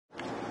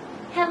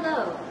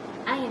Hello,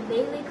 I am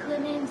Bailey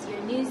Clemens,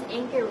 your news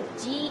anchor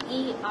with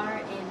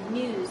GERN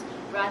News,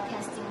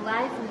 broadcasting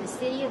live from the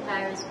city of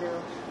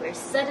Virusville, where a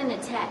sudden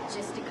attack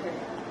just occurred.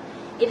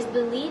 It is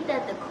believed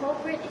that the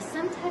culprit is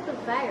some type of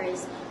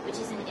virus, which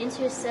is an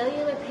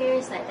intercellular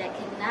parasite that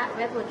cannot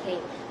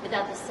replicate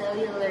without the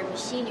cellular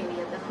machinery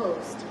of the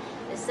host.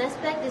 The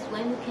suspect is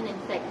one who can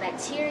infect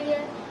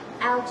bacteria,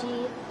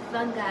 algae,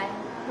 fungi,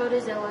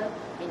 protozoa,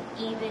 and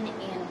even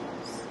animals.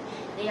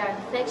 They are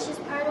infectious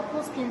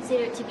particles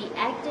considered to be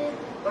active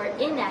or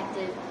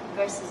inactive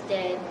versus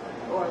dead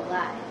or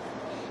alive.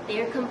 They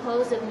are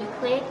composed of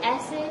nucleic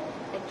acid,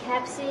 a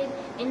capsid,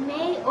 and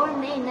may or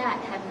may not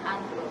have an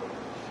envelope.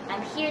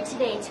 I'm here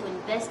today to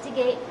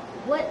investigate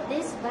what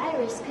this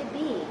virus could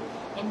be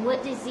and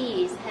what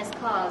disease has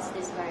caused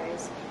this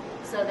virus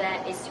so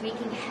that it's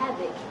wreaking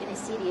havoc in the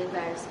city of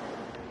Virusville.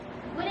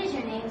 What is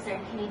your name, sir?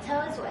 Can you tell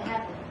us what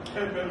happened?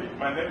 Hey, Billy.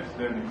 My name is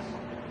Dennis,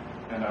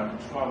 and I'm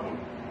traveling.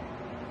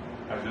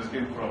 I just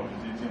came from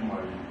visiting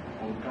my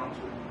old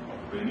country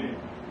of Benin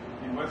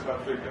in West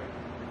Africa.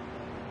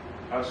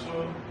 As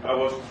soon I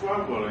was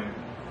traveling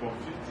for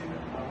 15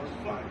 hours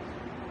flight,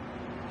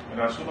 and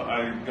as soon as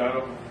I got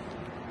off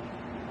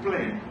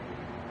plane,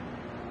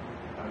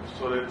 I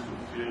started to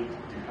feel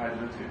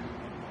dehydrated.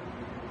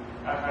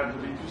 I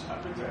had reduced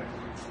appetite.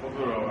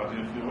 Overall, I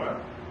didn't feel well.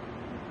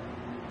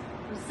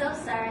 I'm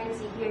so sorry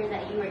to hear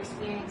that you were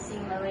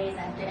experiencing malaise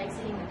after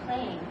exiting the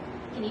plane.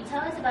 Can you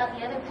tell us about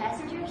the other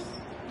passengers?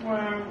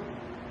 Well,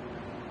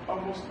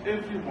 almost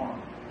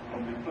everyone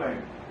on the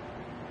plane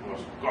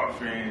was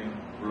coughing,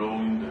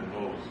 blowing their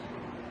nose.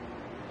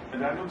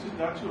 And I noticed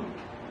that too.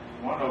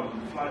 One of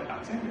the flight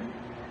attendants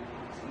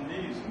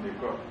sneezed in the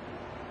cup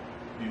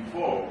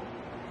before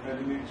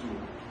heading into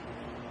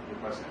the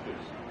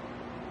passengers.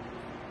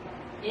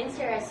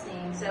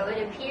 Interesting. So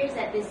it appears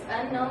that this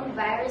unknown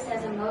virus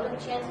has a mode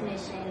of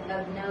transmission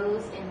of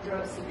nose and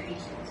throat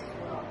secretions.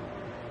 Well,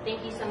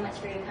 thank you so much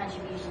for your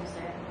contribution,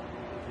 sir.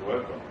 You're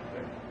welcome.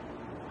 Thank you.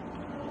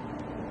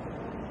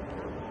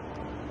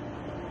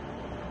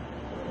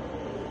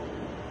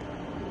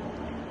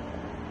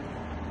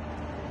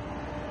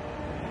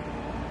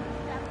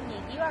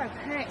 Dominique, you are a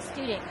current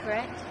student,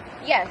 correct?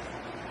 Yes.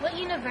 What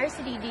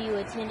university do you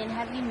attend, and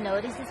have you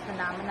noticed this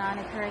phenomenon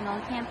occurring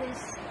on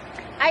campus?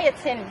 I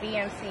attend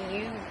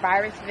VMCU,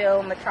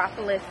 Virusville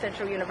Metropolis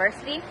Central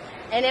University,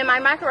 and in my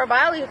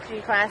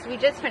microbiology class, we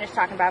just finished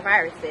talking about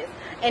viruses.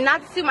 And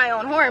not to toot my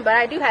own horn, but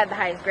I do have the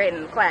highest grade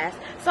in the class,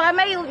 so I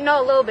may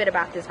know a little bit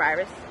about this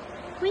virus.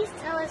 Please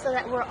tell us so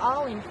that we're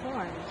all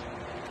informed.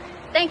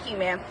 Thank you,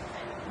 ma'am.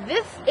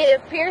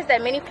 It appears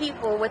that many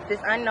people with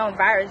this unknown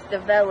virus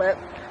develop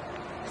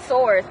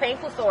sores,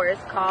 painful sores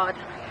called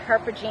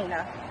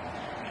herpagina.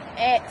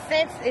 And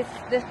since it's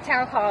this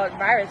town called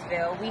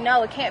Virusville, we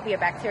know it can't be a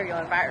bacterial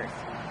and virus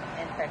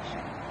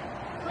infection.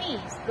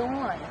 Please, go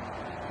on.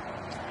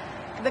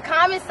 The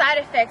common side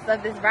effects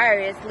of this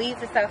virus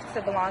leads itself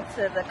to belong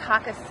to the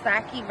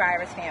Coxsackie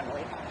virus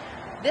family.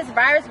 This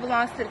virus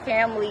belongs to the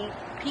family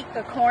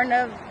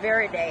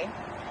Picornaviridae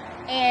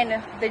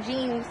and the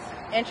genes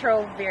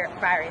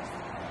enterovirus.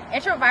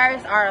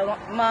 Enterovirus are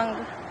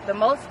among the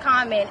most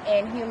common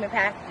in human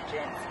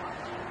pathogens.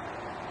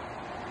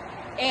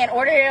 And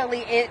ordinarily,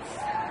 it's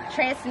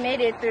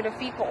transmitted through the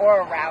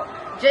fecal-oral route,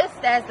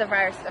 just as the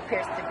virus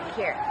appears to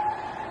be here.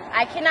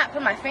 I cannot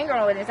put my finger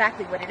on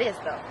exactly what it is,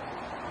 though.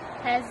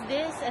 Has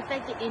this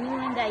affected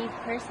anyone that you've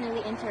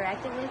personally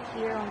interacted with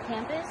here on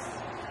campus?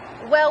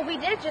 Well, we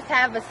did just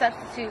have a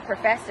substitute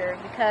professor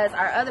because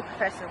our other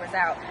professor was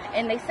out,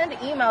 and they sent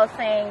an email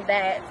saying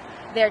that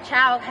their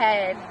child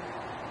had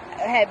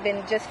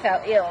just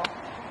felt ill.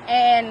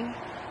 And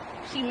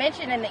she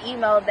mentioned in the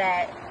email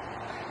that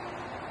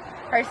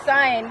her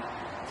son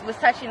was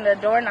touching the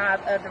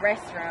doorknob of the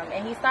restroom,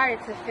 and he started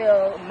to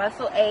feel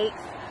muscle aches,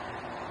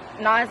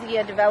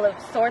 nausea, developed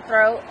sore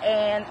throat,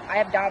 and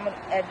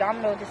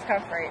abdominal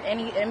discomfort, and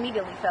he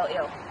immediately fell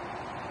ill.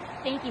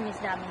 Thank you, Ms.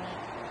 Dominique.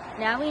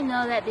 Now we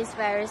know that this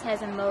virus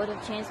has a mode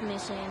of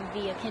transmission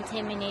via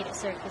contaminated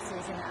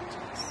surfaces and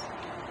objects.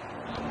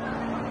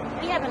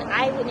 We have an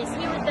eyewitness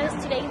here with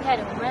us today who had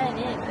a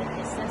run-in with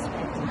this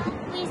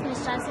suspect. Please,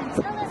 Ms. Johnson,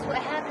 tell us what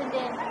happened,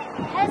 and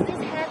has this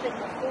happened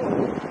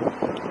before?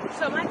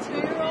 So my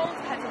 2-year-old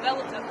had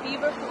developed a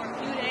fever for a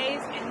few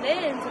days and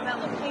then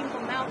developed painful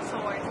mouth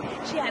sores.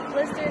 She had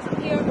blisters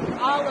appear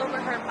all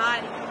over her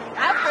body.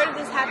 I've heard of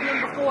this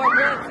happening before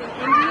once in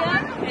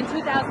India. In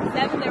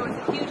 2007, there was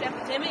a huge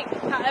epidemic.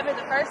 However,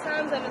 the first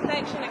signs of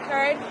infection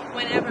occurred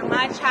whenever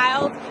my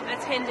child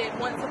attended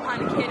Once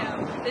Upon a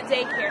Kiddo, the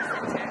daycare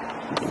center.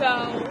 So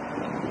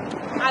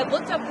I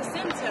looked up the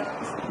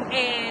symptoms,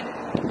 and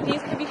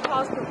these could be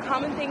caused from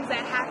common things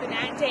that happen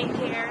at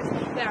daycares,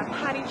 that are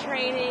potty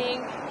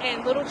training,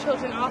 and little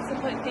children also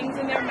put things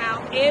in their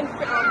mouth, and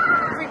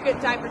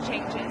frequent diaper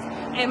changes.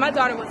 And my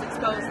daughter was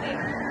exposed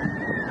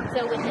there.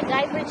 So with the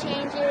diaper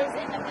changes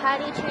and the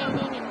potty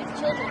training and with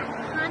children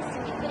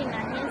constantly putting their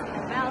hands in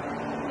their mouth,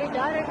 your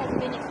daughter has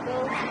been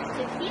exposed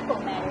to fecal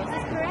matter. Is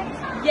this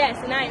correct?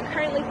 Yes, and I am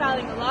currently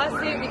filing a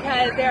lawsuit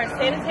because there are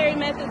sanitary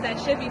methods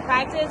that should be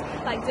practiced,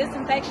 like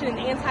disinfection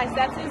and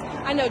antisepsis.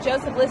 I know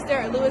Joseph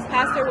Lister or Louis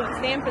Pasteur wouldn't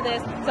stand for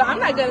this, so I'm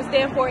not going to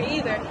stand for it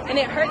either. And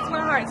it hurts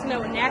my heart to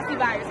know a nasty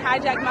virus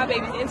hijacked my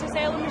baby's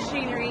intercellular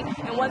machinery,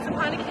 and once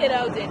upon a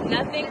kiddo did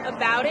nothing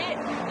about it.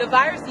 The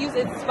virus used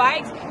its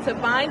spikes to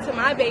bind to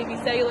my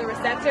baby's cellular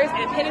receptors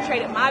and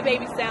penetrated my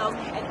baby's cells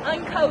and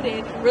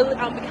uncoded,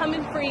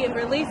 becoming free and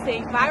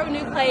releasing viral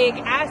nucleic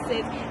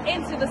acids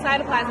into the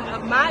cytoplasm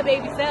of my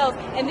baby's cells,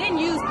 and then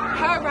used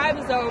her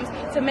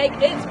ribosomes to make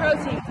its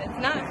proteins. It's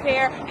not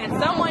fair, and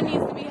someone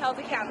needs to be held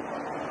accountable.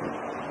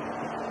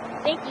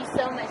 Thank you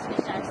so much,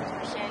 Ms. Johnson,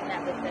 for sharing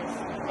that with us.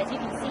 As you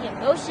can see,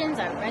 emotions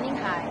are running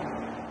high.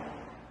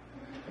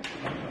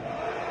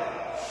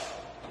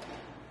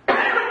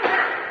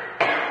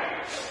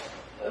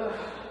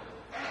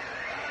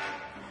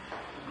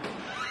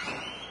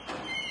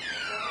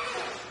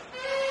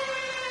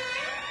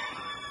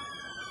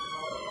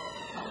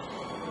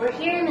 We're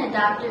here in the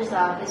doctor's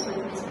office with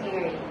Miss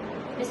Perry.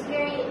 Miss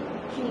Perry,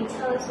 can you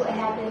tell us what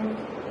happened?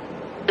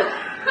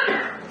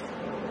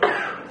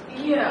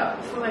 Yeah,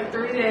 for like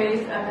 3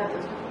 days I had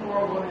this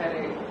horrible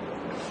headache.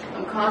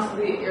 I'm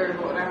constantly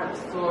irritable and I have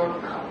a sore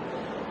mouth.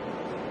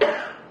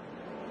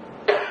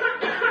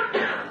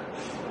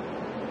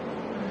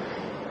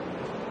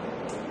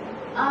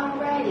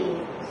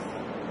 Alrighty.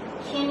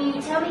 Can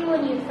you tell me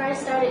when you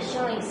first started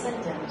showing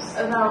symptoms?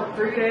 About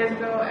 3 days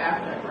ago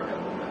after I broke up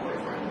with my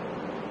boyfriend.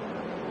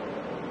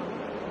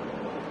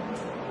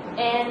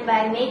 And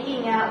by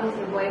making out with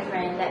your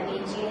boyfriend, that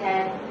means you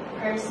had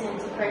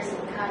person-to-person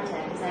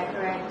contact, is that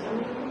correct?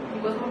 He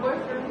was my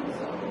boyfriend,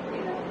 so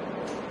yeah.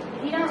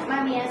 If you don't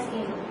mind me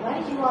asking, why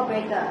did you all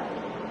break up?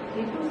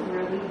 He was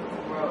really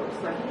gross.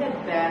 Like, he had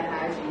bad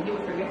hygiene. He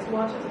would forget to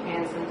wash his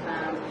hands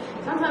sometimes.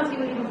 Sometimes he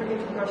would even forget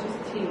to brush his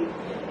teeth.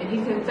 And he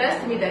confessed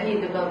to me that he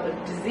had developed a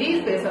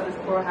disease based on his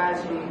poor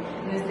hygiene,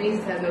 and this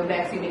disease has no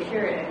vaccine to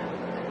cure it.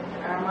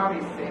 I'm already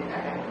sick. I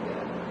have to go.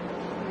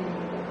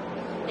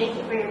 Thank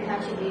you for your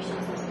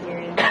contributions, Ms.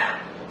 Perry.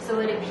 So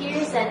it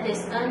appears that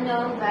this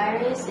unknown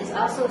virus is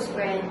also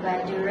spread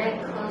by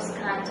direct close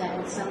contact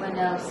with someone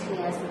else who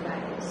has the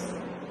virus.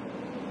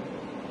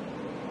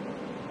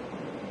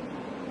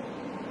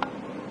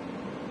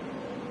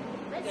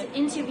 Let's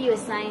interview a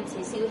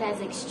scientist who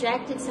has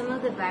extracted some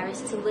of the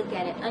virus to look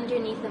at it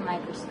underneath a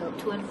microscope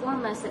to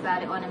inform us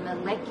about it on a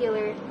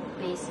molecular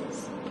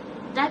basis.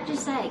 Dr.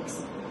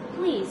 Sykes,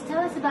 please tell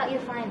us about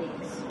your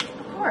findings.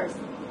 Of course.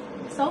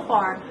 So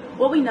far,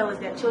 what we know is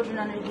that children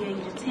under the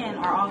age of 10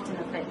 are often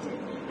affected.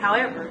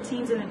 However,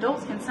 teens and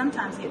adults can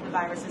sometimes get the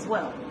virus as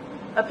well.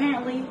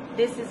 Apparently,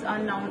 this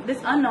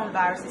unknown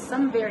virus is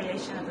some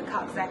variation of the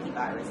Coxsackie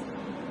virus.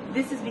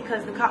 This is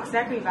because the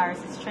Coxsackie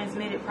virus is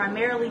transmitted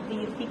primarily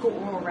via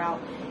fecal-oral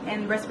route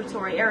and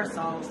respiratory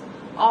aerosols,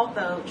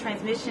 although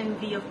transmission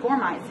via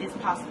fomites is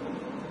possible.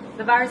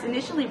 The virus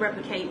initially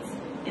replicates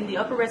in the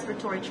upper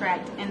respiratory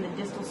tract and the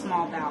distal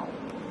small bowel.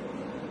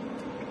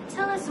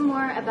 Tell us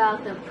more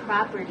about the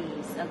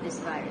properties of this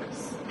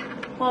virus.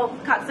 Well,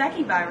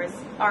 Coxsackie virus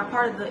are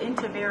part of the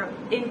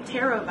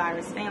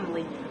enterovirus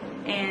family,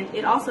 and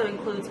it also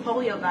includes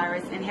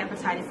poliovirus and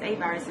hepatitis A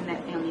virus in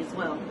that family as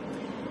well.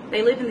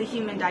 They live in the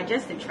human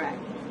digestive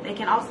tract. They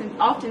can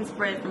often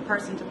spread from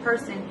person to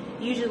person,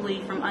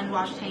 usually from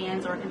unwashed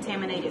hands or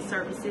contaminated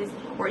surfaces,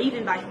 or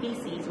even by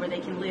feces where they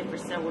can live for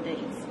several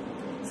days.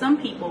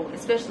 Some people,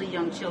 especially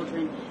young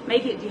children, may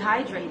get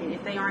dehydrated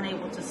if they aren't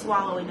able to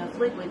swallow enough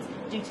liquids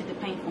due to the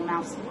painful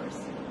mouth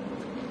sores.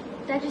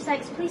 Dr.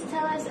 Sykes, please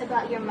tell us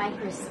about your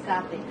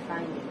microscopic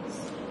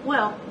findings.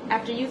 Well,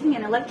 after using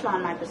an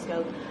electron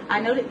microscope,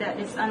 I noted that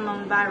this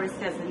unknown virus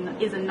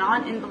is a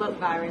non-enveloped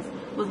virus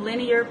with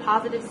linear,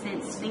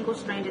 positive-sense,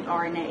 single-stranded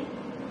RNA.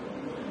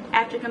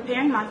 After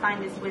comparing my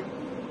findings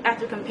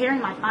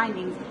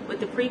with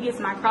the previous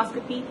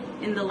microscopy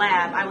in the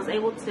lab, I was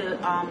able to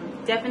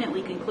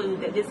definitely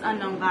conclude that this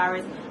unknown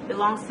virus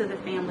belongs to the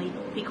family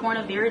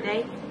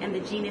Picornaviridae and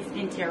the genus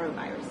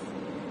Enterovirus.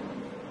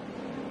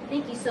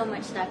 Thank you so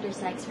much, Dr.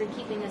 Sykes, for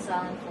keeping us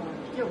all informed.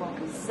 You're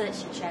welcome.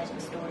 Such a tragic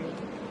story.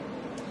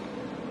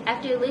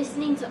 After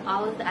listening to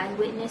all of the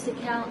eyewitness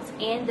accounts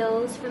and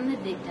those from the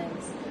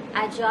victims,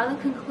 I draw the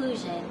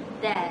conclusion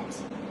that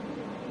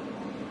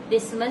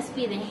this must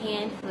be the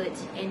hand, foot,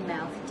 and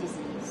mouth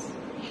disease.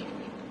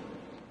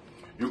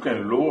 You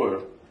can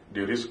lower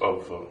the risk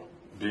of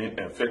being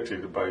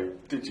infected by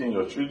teaching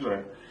your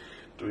children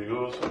to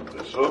use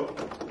the soap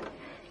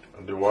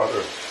and the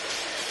water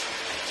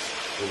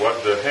to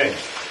wash their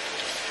hands.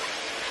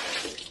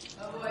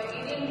 Avoid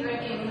eating,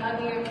 drinking,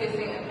 hugging, or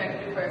kissing an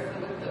infected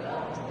person with the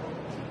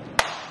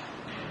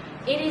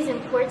It is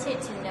important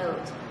to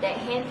note that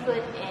hand,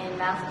 foot, and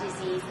mouth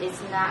disease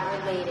is not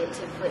related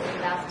to foot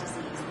and mouth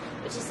disease,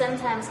 which is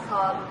sometimes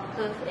called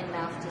hoof and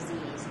mouth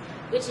disease,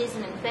 which is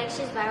an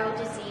infectious viral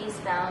disease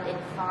found in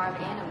farm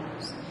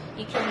animals.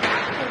 You cannot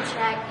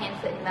contract hand,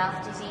 foot, and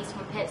mouth disease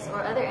from pets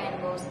or other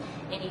animals,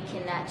 and you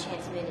cannot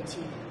transmit it to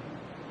them.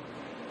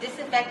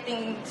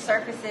 Disinfecting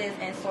surfaces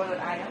and soiled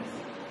items.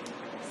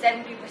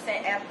 70%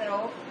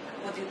 ethanol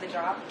will do the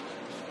job.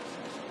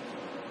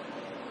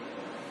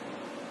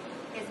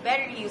 It's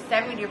better to use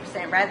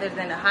 70% rather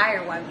than a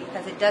higher one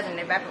because it doesn't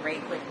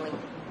evaporate quickly.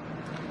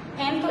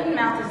 Hand, foot, and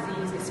mouth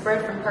disease is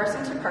spread from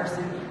person to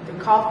person through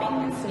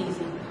coughing and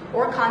sneezing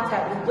or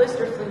contact with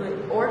blister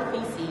fluid or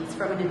feces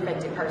from an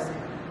infected person.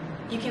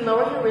 You can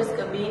lower your risk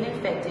of being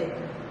infected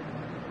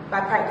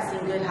by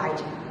practicing good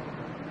hygiene.